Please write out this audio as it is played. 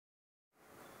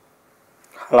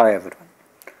Hello everyone.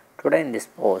 Today in this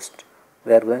post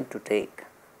we are going to take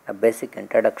a basic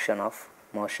introduction of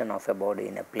motion of a body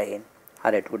in a plane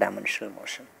or a two-dimensional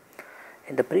motion.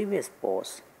 In the previous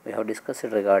post we have discussed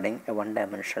regarding a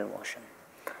one-dimensional motion.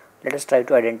 Let us try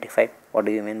to identify what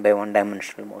do you mean by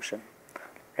one-dimensional motion.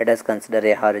 Let us consider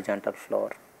a horizontal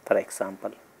floor. For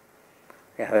example,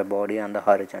 we have a body on the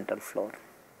horizontal floor.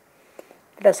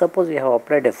 Let us suppose we have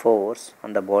applied a force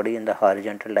on the body in the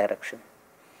horizontal direction.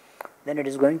 Then it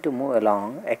is going to move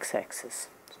along x-axis.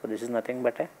 So this is nothing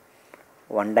but a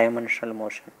one-dimensional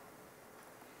motion.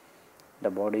 The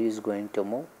body is going to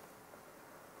move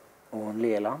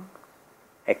only along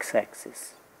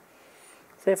x-axis.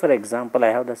 Say for example I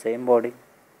have the same body,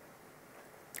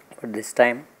 but this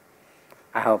time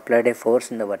I have applied a force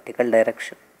in the vertical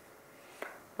direction.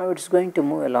 Now it is going to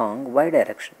move along y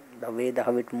direction. The way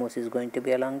how it moves is going to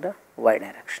be along the y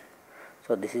direction.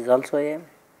 So this is also a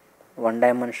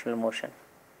one-dimensional motion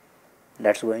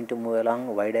that's going to move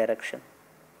along y direction.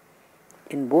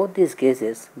 In both these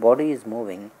cases, body is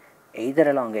moving either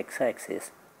along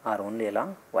x-axis or only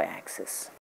along y-axis.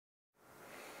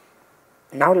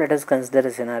 Now let us consider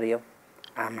a scenario.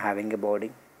 I am having a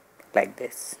body like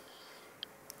this.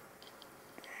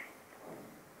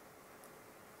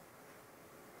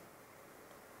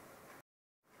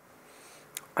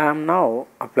 I am now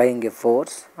applying a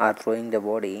force or throwing the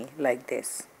body like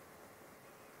this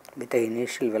with the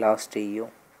initial velocity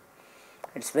u.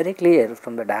 It's very clear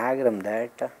from the diagram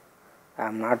that I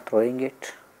am not throwing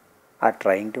it or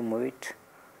trying to move it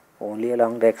only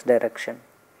along the x direction,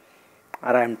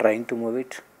 or I am trying to move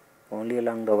it only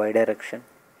along the y direction.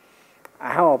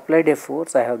 I have applied a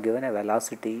force, I have given a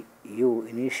velocity u,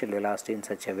 initial velocity, in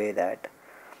such a way that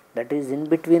is in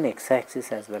between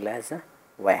x-axis as well as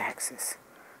y-axis.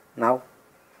 Now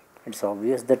it's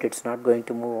obvious that it's not going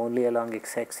to move only along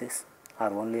x-axis or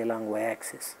only along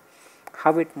y-axis.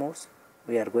 How it moves?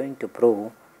 We are going to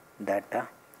prove that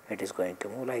it is going to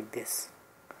move like this.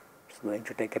 It's going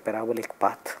to take a parabolic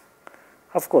path.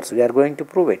 Of course, we are going to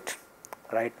prove it.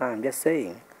 Right now I am just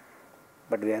saying,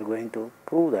 but we are going to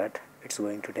prove that it's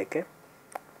going to take a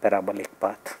parabolic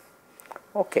path.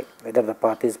 Okay, whether the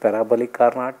path is parabolic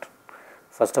or not,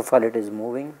 first of all it is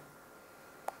moving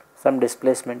some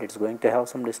displacement. It's going to have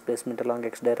some displacement along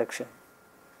x direction.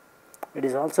 It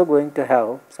is also going to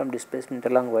have some displacement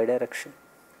along y direction.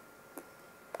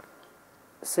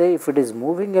 Say if it is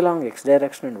moving along x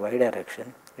direction and y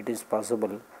direction, it is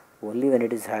possible only when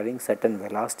it is having certain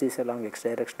velocities along x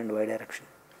direction and y direction.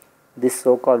 This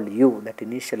so-called u, that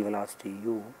initial velocity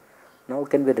u, now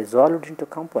can be resolved into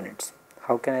components.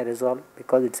 How can I resolve?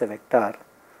 Because it's a vector,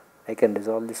 I can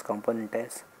resolve this component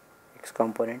as x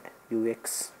component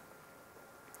ux.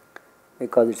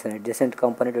 Because it's an adjacent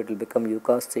component, it will become u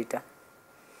cos theta.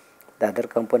 The other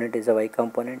component is a y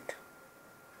component.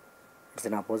 It's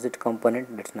an opposite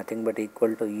component, that's nothing but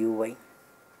equal to uy.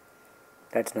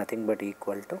 That's nothing but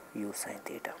equal to u sin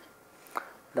theta.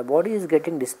 The body is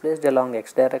getting displaced along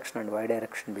x direction and y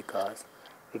direction because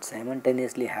it's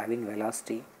simultaneously having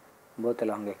velocity both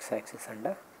along x-axis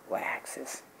and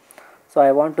y-axis. So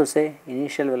I want to say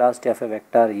initial velocity of a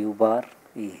vector u bar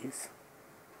is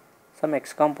some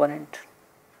x component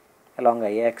along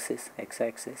y-axis,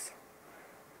 x-axis,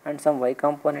 and some y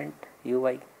component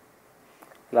uy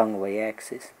along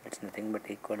y-axis. It's nothing but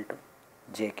equal to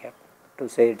j cap. To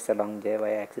say it's along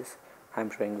y-axis, I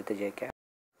am showing with the j cap.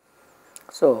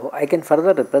 So I can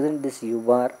further represent this u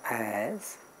bar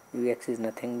as ux is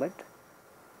nothing but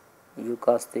u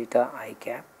cos theta I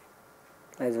cap,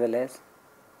 as well as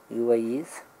uy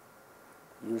is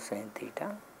u sin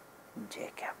theta j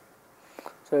cap.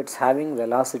 So it's having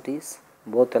velocities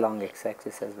both along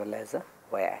x-axis as well as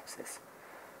y-axis.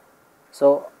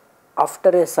 So after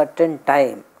a certain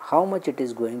time, how much it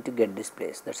is going to get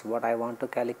displaced? That's what I want to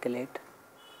calculate.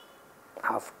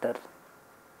 After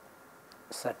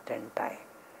certain time,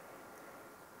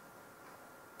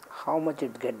 how much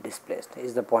it get displaced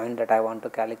is the point that I want to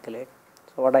calculate.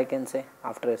 So what I can say,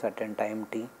 after a certain time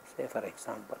t, say for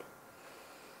example,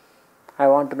 I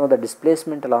want to know the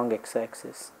displacement along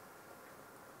x-axis.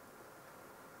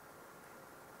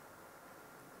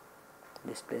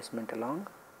 Displacement along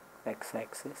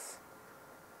x-axis.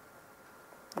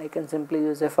 I can simply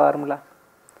use a formula,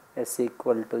 s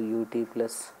equal to ut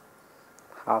plus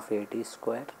half at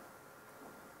square.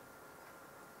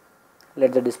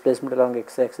 Let the displacement along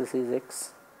x-axis is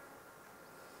x.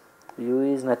 U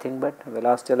is nothing but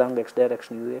velocity along x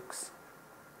direction ux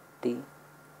t.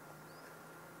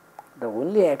 The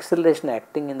only acceleration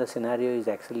acting in the scenario is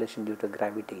acceleration due to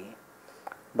gravity.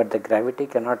 But the gravity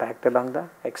cannot act along the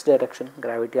x direction.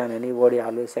 Gravity on any body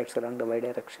always acts along the y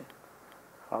direction.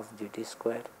 half gt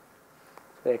square.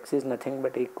 So x is nothing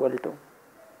but equal to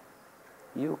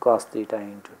u cos theta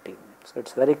into t. So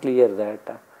it's very clear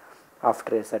that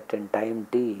after a certain time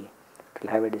t, it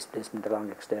will have a displacement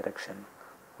along x direction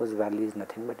whose value is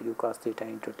nothing but u cos theta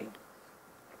into t.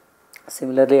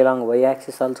 Similarly, along y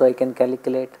axis also I can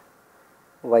calculate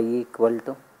y equal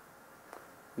to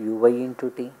uy into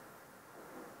t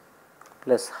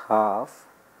plus half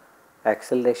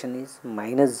acceleration is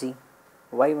minus g.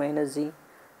 Why minus g?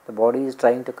 The body is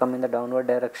trying to come in the downward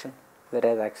direction,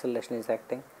 whereas acceleration is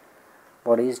acting.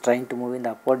 Body is trying to move in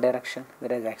the upward direction,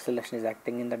 whereas acceleration is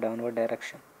acting in the downward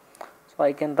direction. So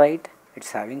I can write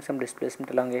it's having some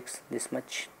displacement along x this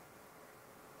much.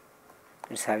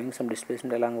 It's having some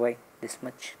displacement along y this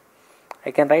much.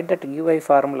 I can write that uy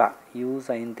formula, u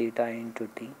sin theta into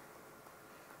t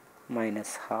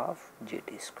minus half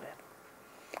gt square.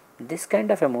 This kind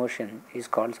of a motion is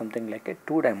called something like a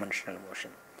two-dimensional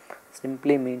motion.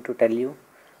 Simply mean to tell you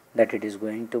that it is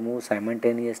going to move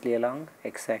simultaneously along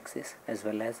x-axis as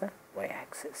well as a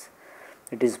y-axis.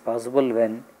 It is possible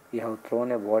when you have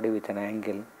thrown a body with an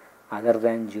angle other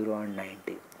than 0 and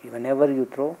 90. Whenever you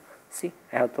throw, see,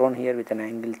 I have thrown here with an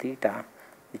angle theta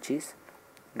which is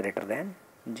greater than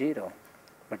 0,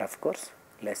 but of course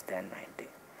less than 90.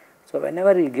 So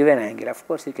whenever you give an angle, of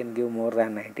course you can give more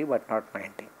than 90 but not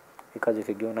 90, because if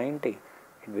you give 90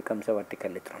 it becomes a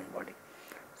vertically thrown body.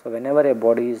 So whenever a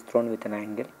body is thrown with an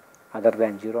angle other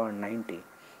than 0 and 90,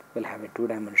 will have a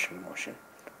two-dimensional motion,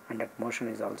 and that motion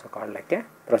is also called like a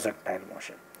projectile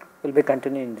motion. We will be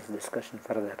continuing this discussion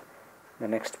further. The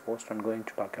next post I am going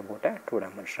to talk about a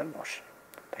two-dimensional motion.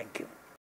 Thank you.